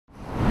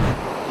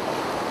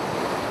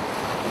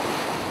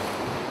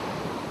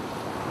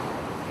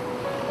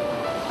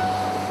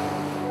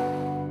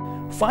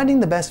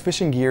Finding the best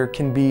fishing gear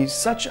can be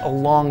such a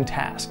long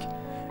task,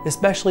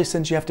 especially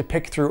since you have to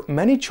pick through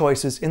many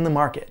choices in the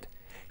market.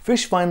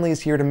 Fish Finally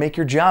is here to make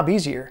your job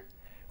easier.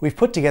 We've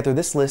put together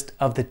this list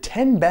of the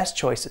 10 best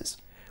choices.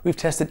 We've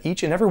tested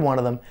each and every one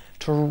of them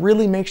to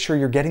really make sure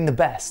you're getting the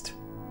best.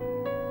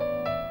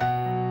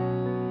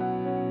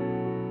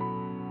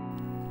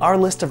 Our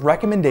list of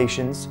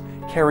recommendations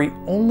carry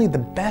only the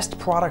best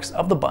products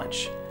of the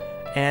bunch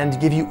and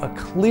give you a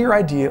clear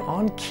idea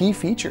on key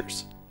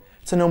features.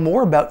 To know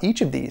more about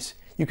each of these,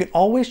 you can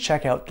always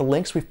check out the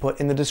links we've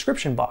put in the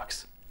description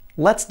box.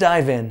 Let's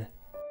dive in.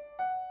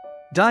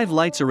 Dive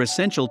lights are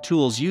essential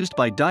tools used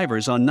by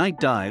divers on night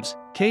dives,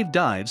 cave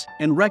dives,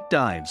 and wreck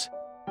dives.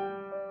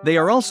 They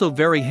are also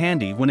very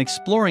handy when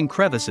exploring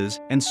crevices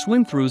and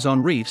swim-throughs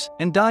on reefs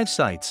and dive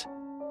sites.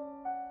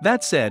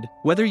 That said,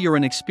 whether you're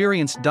an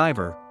experienced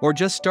diver or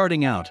just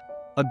starting out,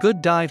 a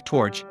good dive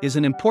torch is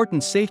an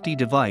important safety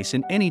device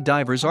in any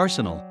diver's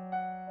arsenal.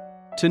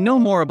 To know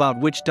more about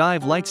which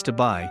dive lights to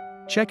buy,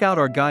 check out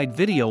our guide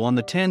video on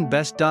the 10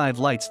 best dive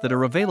lights that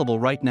are available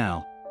right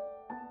now.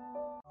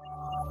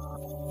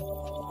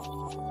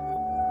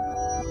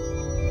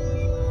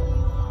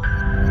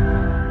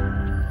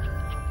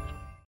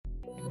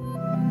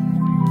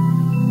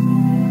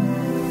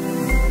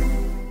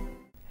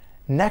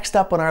 Next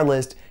up on our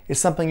list is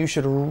something you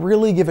should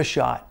really give a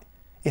shot.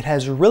 It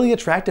has really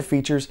attractive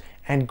features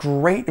and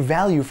great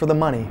value for the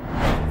money.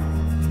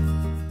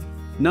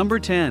 Number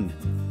 10.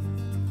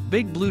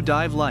 BigBlue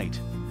Dive Light.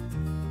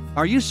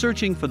 Are you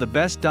searching for the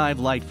best dive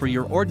light for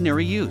your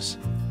ordinary use?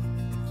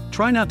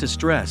 Try not to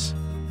stress.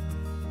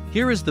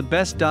 Here is the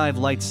best dive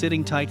light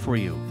sitting tight for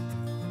you.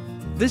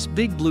 This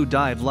BigBlue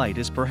dive light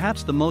is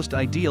perhaps the most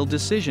ideal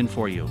decision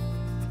for you.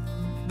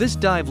 This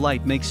dive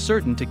light makes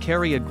certain to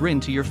carry a grin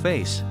to your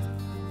face.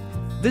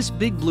 This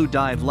BigBlue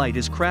dive light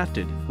is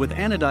crafted with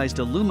anodized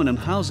aluminum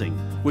housing,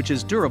 which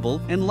is durable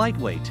and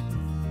lightweight.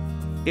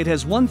 It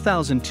has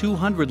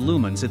 1,200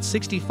 lumens at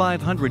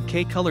 6,500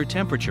 K color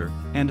temperature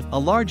and a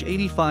large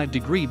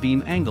 85-degree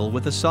beam angle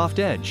with a soft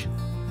edge.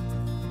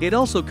 It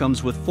also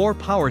comes with 4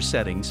 power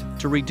settings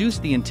to reduce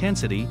the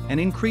intensity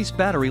and increase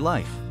battery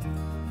life.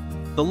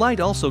 The light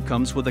also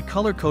comes with a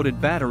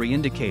color-coded battery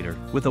indicator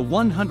with a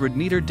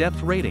 100-meter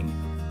depth rating.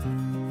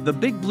 The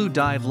BigBlue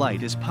Dive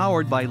Light is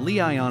powered by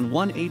Li-ion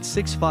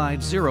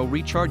 18650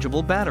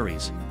 rechargeable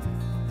batteries.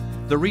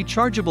 The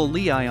rechargeable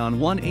Li-ion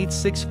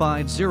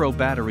 18650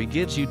 battery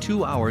gives you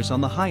 2 hours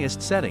on the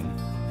highest setting.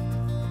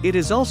 It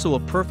is also a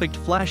perfect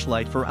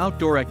flashlight for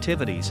outdoor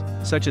activities,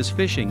 such as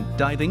fishing,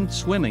 diving,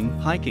 swimming,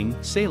 hiking,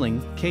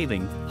 sailing,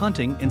 caving,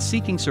 hunting, and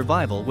seeking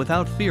survival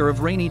without fear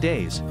of rainy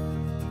days.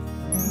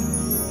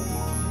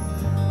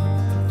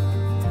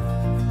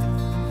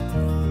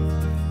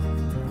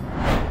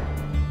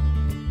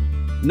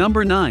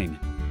 Number 9.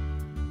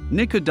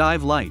 Nikou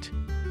Dive Light.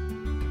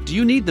 Do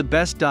you need the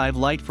best dive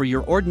light for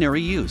your ordinary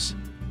use?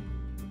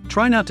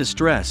 Try not to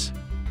stress.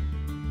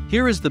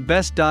 Here is the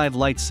best dive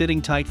light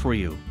sitting tight for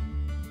you.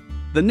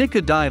 The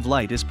Nikou Dive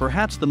Light is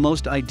perhaps the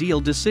most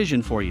ideal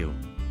decision for you.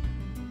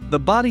 The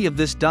body of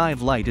this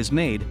dive light is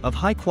made of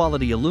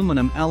high-quality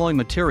aluminum alloy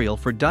material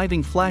for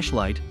diving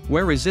flashlight,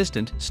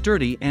 wear-resistant,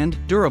 sturdy, and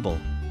durable.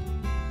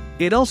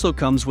 It also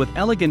comes with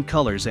elegant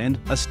colors and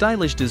a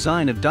stylish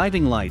design of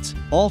diving lights.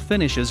 All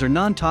finishes are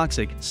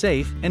non-toxic,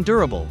 safe, and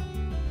durable.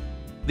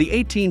 The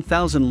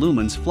 18,000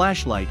 lumens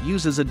flashlight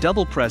uses a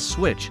double-press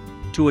switch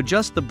to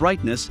adjust the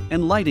brightness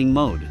and lighting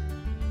mode.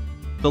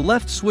 The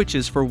left switch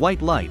is for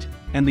white light,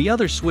 and the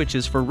other switch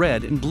is for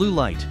red and blue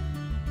light.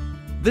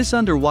 This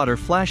underwater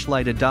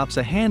flashlight adopts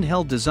a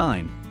handheld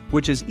design,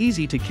 which is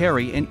easy to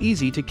carry and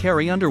easy to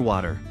carry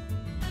underwater.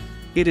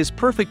 It is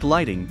perfect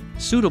lighting,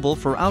 suitable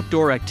for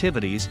outdoor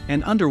activities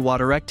and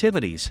underwater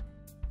activities.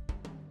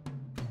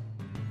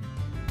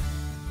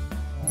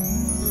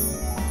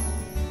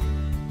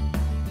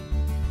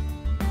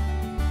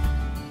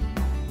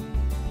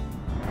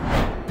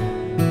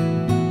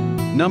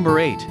 Number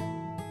 8.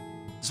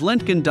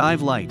 XLENTGEN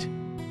Dive Light.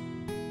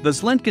 The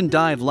XLENTGEN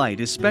Dive Light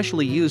is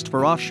specially used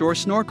for offshore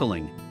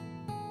snorkeling.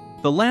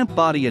 The lamp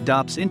body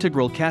adopts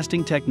integral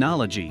casting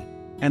technology,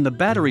 and the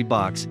battery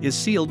box is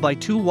sealed by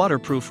 2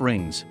 waterproof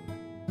rings.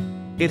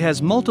 It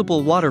has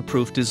multiple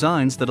waterproof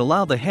designs that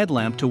allow the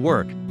headlamp to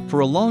work for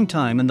a long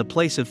time in the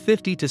place of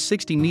 50 to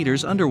 60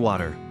 meters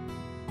underwater.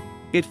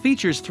 It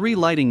features 3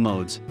 lighting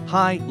modes,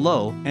 high,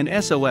 low, and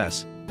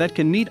SOS, that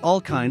can meet all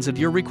kinds of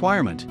your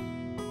requirement.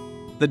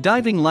 The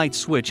diving light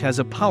switch has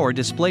a power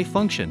display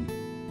function.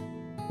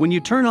 When you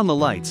turn on the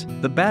lights,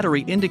 the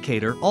battery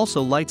indicator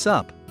also lights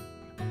up.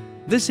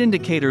 This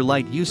indicator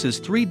light uses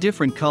 3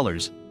 different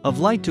colors of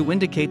light to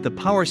indicate the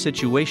power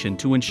situation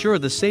to ensure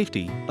the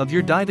safety of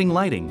your diving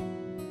lighting.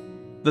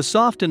 The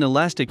soft and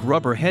elastic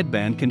rubber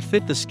headband can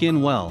fit the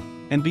skin well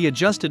and be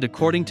adjusted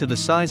according to the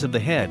size of the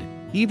head.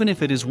 Even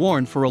if it is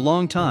worn for a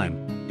long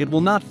time, it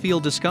will not feel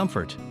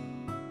discomfort.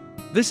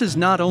 This is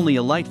not only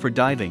a light for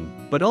diving,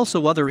 but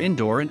also other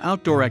indoor and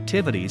outdoor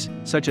activities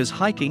such as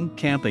hiking,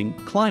 camping,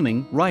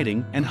 climbing,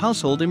 riding, and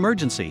household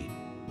emergency.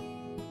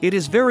 It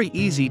is very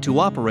easy to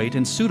operate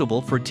and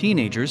suitable for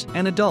teenagers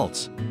and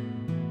adults.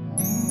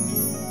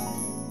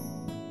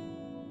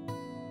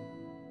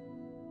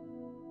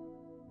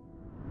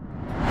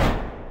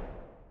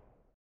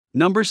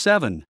 Number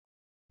 7.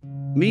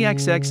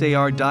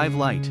 MiXXAR Dive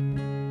Light.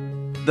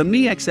 The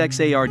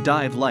MiXXAR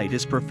Dive Light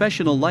is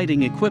professional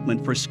lighting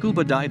equipment for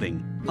scuba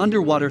diving,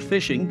 underwater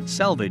fishing,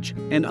 salvage,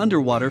 and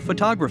underwater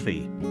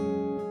photography.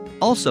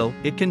 Also,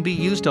 it can be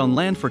used on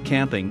land for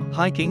camping,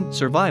 hiking,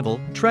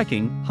 survival,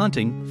 trekking,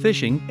 hunting,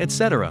 fishing,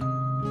 etc.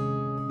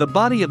 The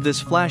body of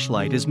this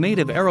flashlight is made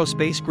of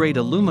aerospace-grade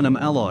aluminum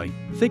alloy,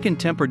 thickened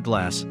tempered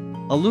glass,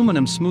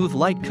 aluminum smooth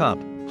light cup,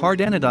 hard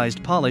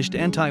anodized polished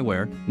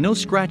anti-wear, no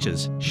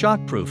scratches,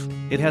 shockproof.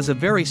 It has a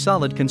very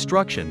solid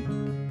construction.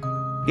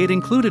 It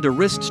included a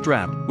wrist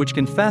strap which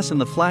can fasten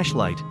the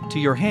flashlight to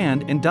your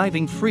hand and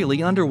diving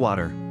freely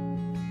underwater.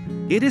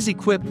 It is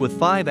equipped with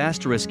 5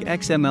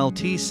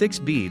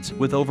 XMLT6 beads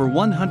with over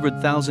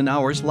 100,000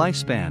 hours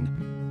lifespan.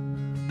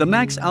 The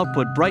max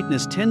output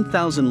brightness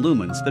 10,000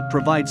 lumens that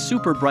provides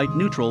super bright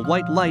neutral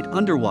white light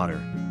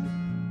underwater.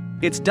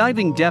 Its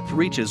diving depth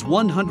reaches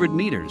 100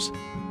 meters.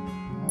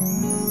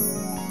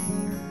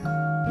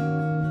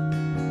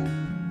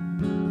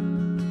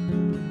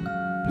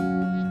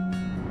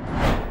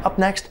 Up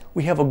next,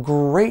 we have a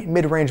great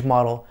mid-range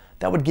model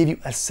that would give you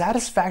a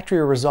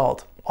satisfactory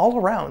result all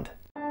around.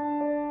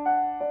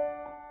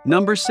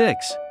 Number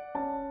 6.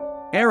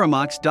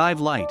 Aramox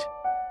Dive Light.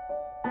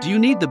 Do you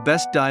need the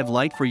best dive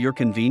light for your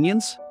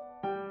convenience?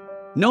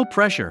 No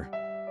pressure.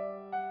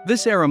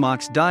 This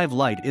Aramox Dive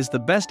Light is the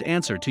best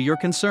answer to your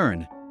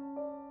concern.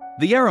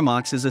 The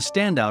Aramox is a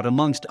standout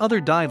amongst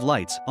other dive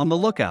lights on the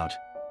lookout.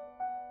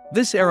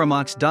 This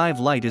Aramox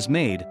Dive Light is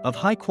made of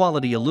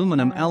high-quality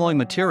aluminum alloy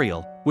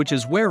material, which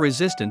is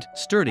wear-resistant,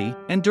 sturdy,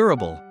 and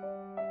durable.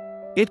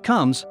 It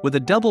comes with a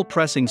double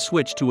pressing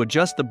switch to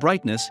adjust the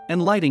brightness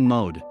and lighting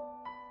mode.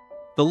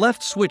 The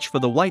left switch for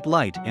the white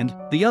light and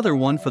the other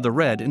one for the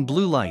red and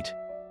blue light.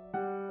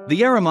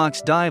 The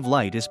Aramox Dive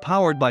Light is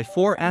powered by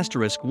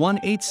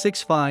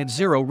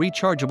 4*18650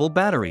 rechargeable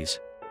batteries.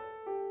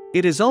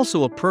 It is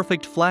also a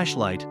perfect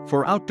flashlight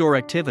for outdoor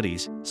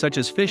activities such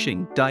as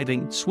fishing,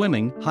 diving,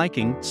 swimming,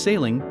 hiking,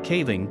 sailing,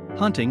 caving,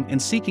 hunting,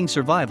 and seeking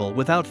survival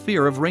without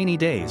fear of rainy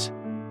days.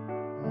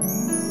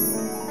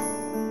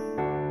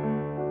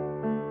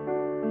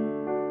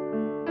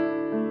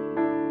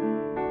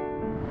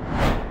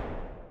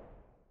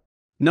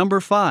 Number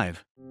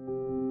 5.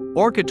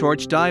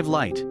 ORCATORCH Dive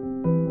Light.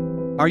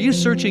 Are you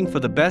searching for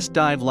the best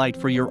dive light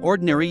for your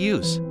ordinary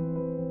use?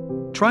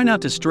 Try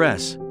not to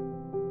stress.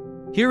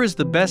 Here is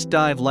the best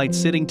dive light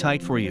sitting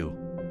tight for you.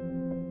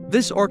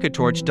 This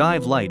ORCATORCH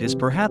Dive Light is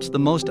perhaps the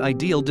most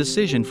ideal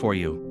decision for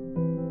you.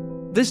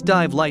 This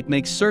dive light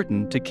makes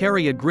certain to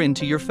carry a grin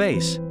to your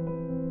face.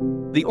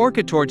 The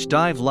ORCATORCH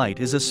Dive Light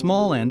is a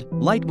small and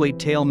lightweight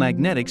tail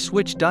magnetic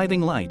switch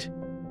diving light.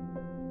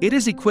 It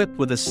is equipped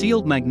with a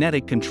sealed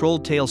magnetic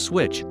controlled tail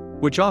switch,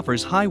 which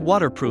offers high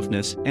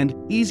waterproofness and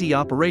easy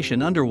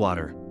operation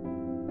underwater.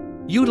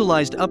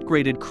 Utilized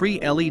upgraded Cree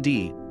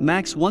LED,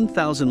 max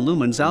 1000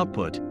 lumens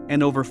output,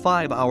 and over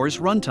 5 hours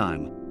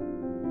runtime.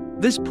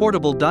 This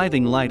portable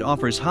diving light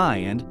offers high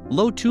and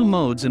low 2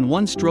 modes and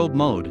 1 strobe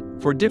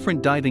mode for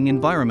different diving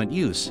environment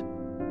use.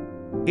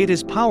 It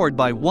is powered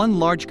by one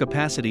large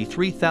capacity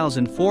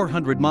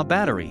 3400 mAh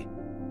battery.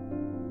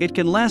 It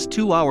can last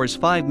 2 hours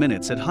 5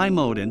 minutes at high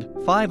mode and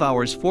 5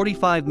 hours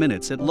 45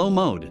 minutes at low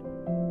mode.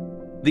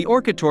 The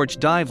ORCATORCH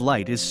Dive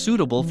Light is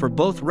suitable for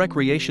both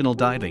recreational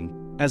diving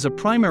as a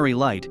primary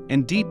light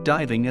and deep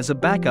diving as a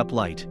backup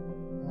light.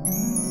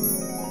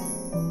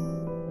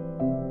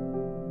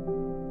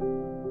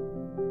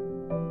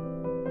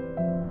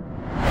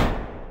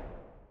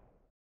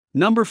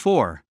 Number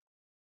 4.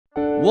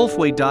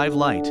 Wolfway Dive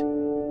Light.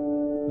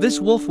 This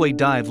Wolfway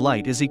Dive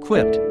Light is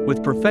equipped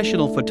with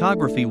professional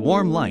photography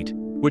warm light,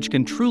 which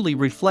can truly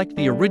reflect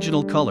the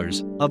original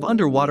colors of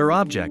underwater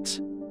objects,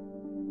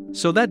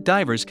 so that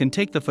divers can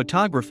take the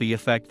photography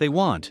effect they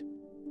want.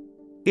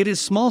 It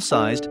is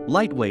small-sized,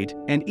 lightweight,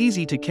 and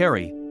easy to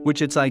carry,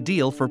 which is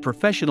ideal for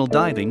professional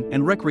diving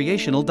and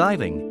recreational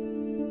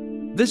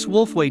diving. This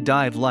Wolfway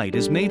Dive Light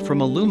is made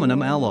from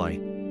aluminum alloy.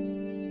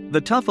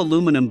 The tough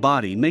aluminum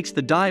body makes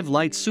the dive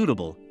light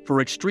suitable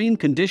for extreme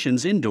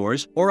conditions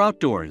indoors or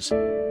outdoors.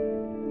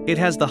 It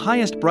has the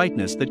highest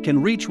brightness that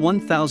can reach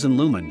 1000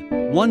 lumen,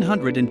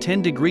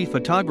 110-degree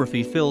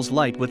photography fills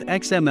light with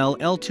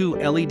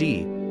XML-L2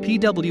 LED,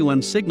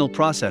 PWM signal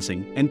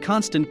processing, and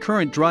constant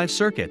current drive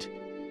circuit.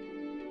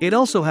 It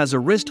also has a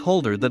wrist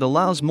holder that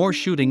allows more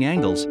shooting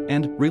angles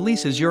and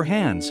releases your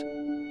hands,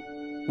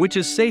 which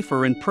is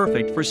safer and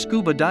perfect for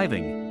scuba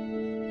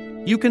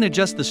diving. You can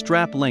adjust the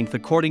strap length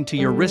according to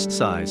your wrist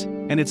size,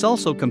 and it's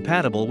also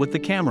compatible with the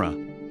camera.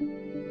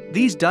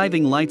 These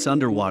diving lights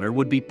underwater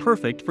would be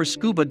perfect for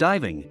scuba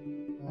diving.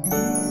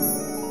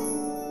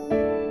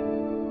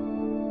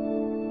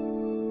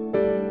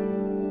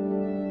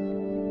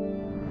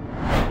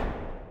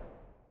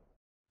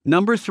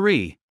 Number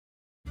 3.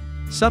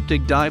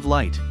 SUPTIC Dive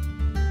Light.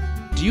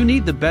 Do Do you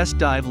need the best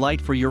dive light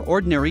for your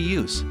ordinary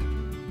use?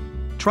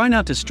 Try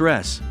not to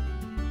stress.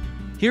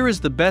 Here is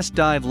the best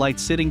dive light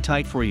sitting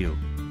tight for you.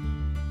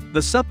 The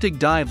Suptic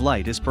Dive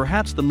Light is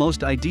perhaps the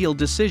most ideal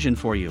decision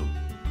for you.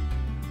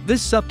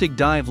 This Suptic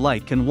Dive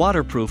Light can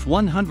waterproof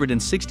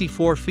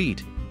 164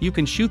 feet. You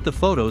can shoot the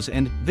photos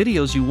and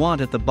videos you want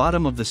at the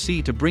bottom of the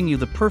sea to bring you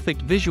the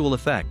perfect visual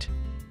effect.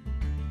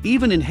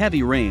 Even in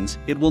heavy rains,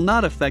 it will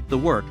not affect the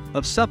work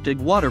of Suptic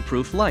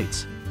waterproof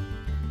lights.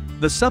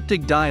 The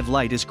Suptic Dive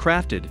Light is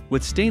crafted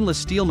with stainless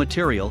steel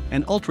material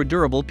and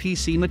ultra-durable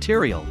PC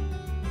material.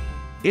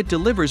 It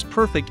delivers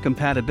perfect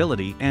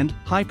compatibility and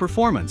high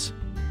performance.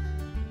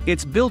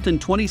 It's built in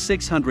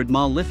 2600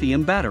 mAh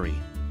lithium battery.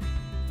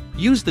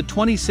 Use the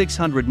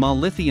 2600 mAh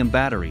lithium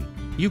battery.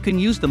 You can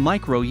use the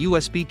micro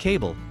USB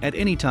cable at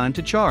any time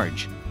to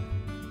charge.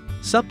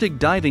 Suptic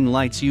diving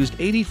lights used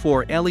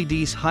 84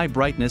 LEDs high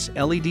brightness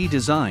LED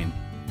design.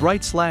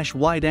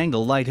 Bright/wide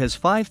angle light has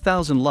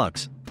 5000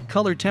 lux,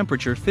 color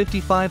temperature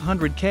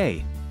 5500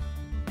 K.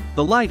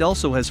 The light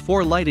also has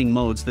 4 lighting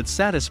modes that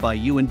satisfy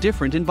you in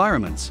different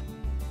environments.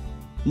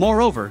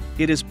 Moreover,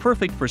 it is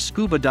perfect for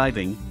scuba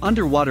diving,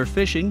 underwater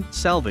fishing,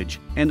 salvage,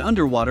 and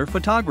underwater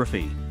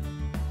photography.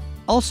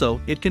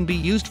 Also, it can be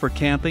used for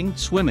camping,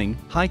 swimming,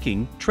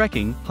 hiking,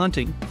 trekking,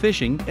 hunting,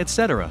 fishing,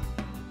 etc.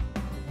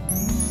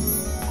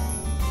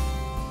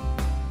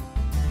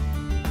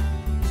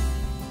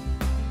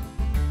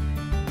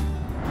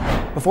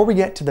 Before we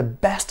get to the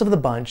best of the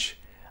bunch,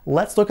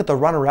 let's look at the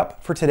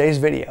runner-up for today's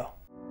video.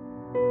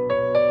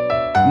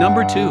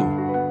 Number 2.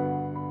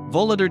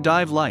 Volator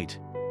Dive Light.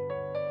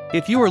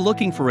 If you are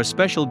looking for a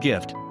special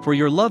gift for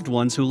your loved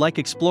ones who like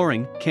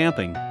exploring,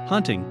 camping,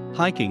 hunting,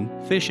 hiking,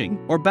 fishing,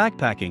 or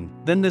backpacking,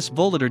 then this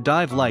Volator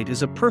Dive Light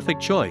is a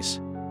perfect choice.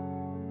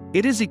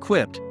 It is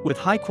equipped with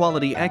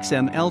high-quality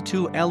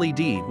XML2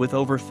 LED with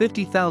over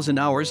 50,000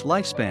 hours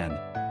lifespan.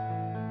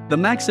 The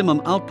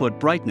maximum output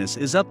brightness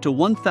is up to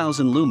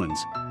 1000 lumens,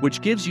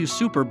 which gives you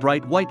super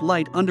bright white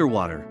light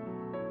underwater.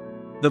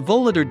 The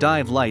Volator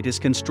Dive Light is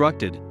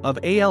constructed of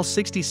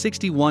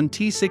AL6061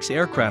 T6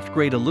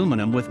 aircraft-grade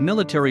aluminum with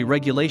military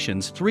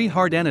regulations 3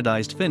 hard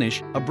anodized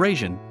finish,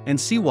 abrasion, and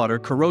seawater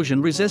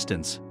corrosion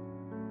resistance.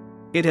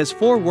 It has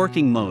 4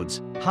 working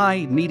modes: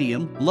 high,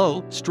 medium,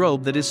 low,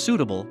 strobe that is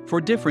suitable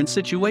for different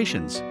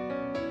situations.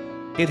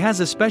 It has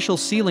a special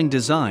ceiling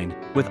design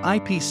with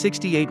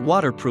IP68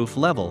 waterproof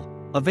level,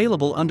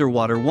 available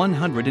underwater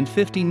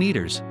 150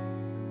 meters.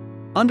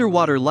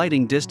 Underwater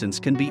lighting distance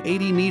can be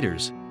 80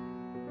 meters.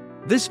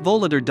 This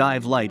Volator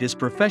Dive Light is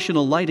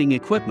professional lighting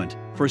equipment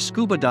for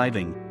scuba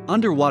diving,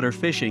 underwater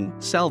fishing,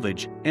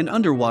 salvage, and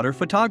underwater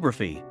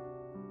photography.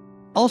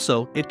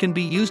 Also, it can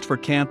be used for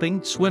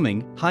camping,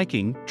 swimming,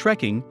 hiking,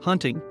 trekking,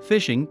 hunting,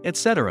 fishing,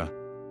 etc.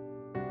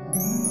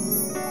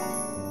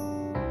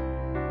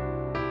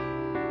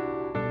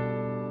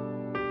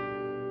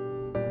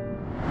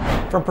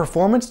 From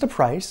performance to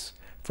price,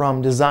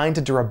 from design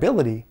to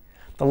durability,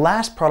 the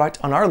last product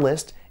on our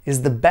list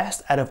is the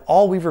best out of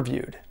all we've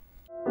reviewed.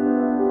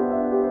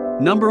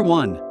 Number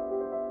 1.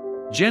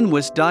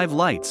 Genwis Dive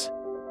Lights.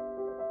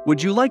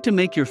 Would you like to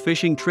make your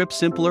fishing trip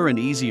simpler and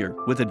easier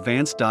with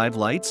advanced dive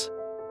lights?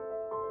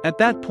 At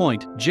that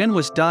point,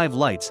 Genwis Dive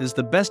Lights is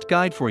the best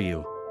guide for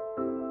you.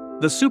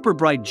 The super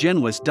bright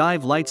Genwis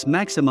Dive Lights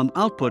maximum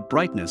output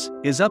brightness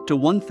is up to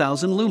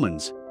 1000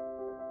 lumens.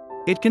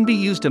 It can be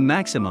used a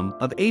maximum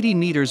of 80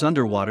 meters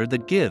underwater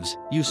that gives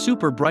you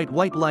super bright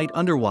white light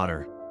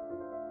underwater.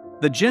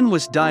 The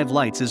Genwis Dive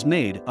Lights is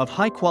made of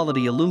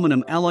high-quality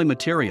aluminum alloy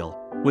material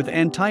with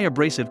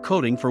anti-abrasive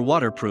coating for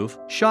waterproof,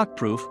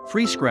 shockproof,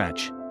 free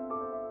scratch.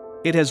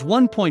 It has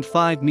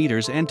 1.5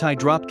 meters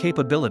anti-drop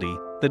capability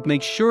that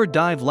makes sure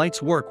dive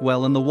lights work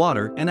well in the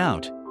water and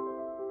out.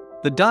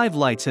 The Dive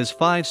Lights has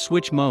 5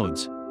 switch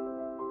modes.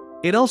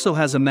 It also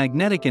has a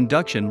magnetic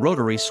induction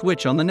rotary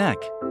switch on the neck.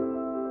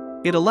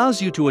 It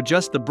allows you to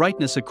adjust the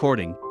brightness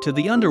according to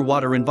the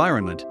underwater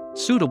environment,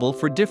 suitable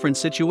for different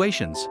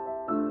situations.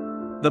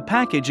 The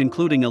package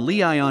including a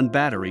Li-ion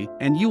battery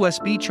and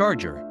USB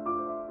charger.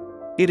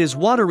 It is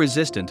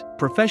water-resistant,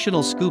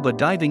 professional scuba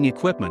diving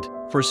equipment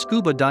for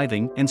scuba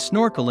diving and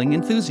snorkeling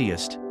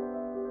enthusiasts.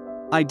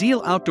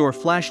 Ideal outdoor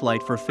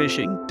flashlight for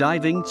fishing,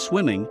 diving,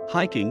 swimming,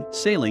 hiking,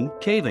 sailing,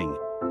 caving.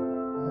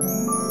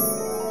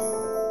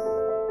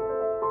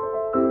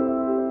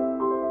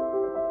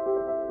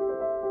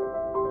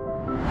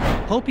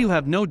 Hope you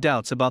have no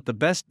doubts about the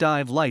best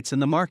dive lights in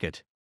the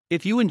market.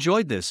 If you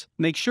enjoyed this,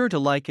 make sure to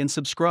like and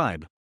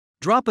subscribe.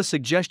 Drop a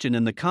suggestion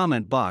in the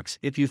comment box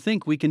if you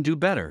think we can do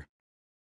better.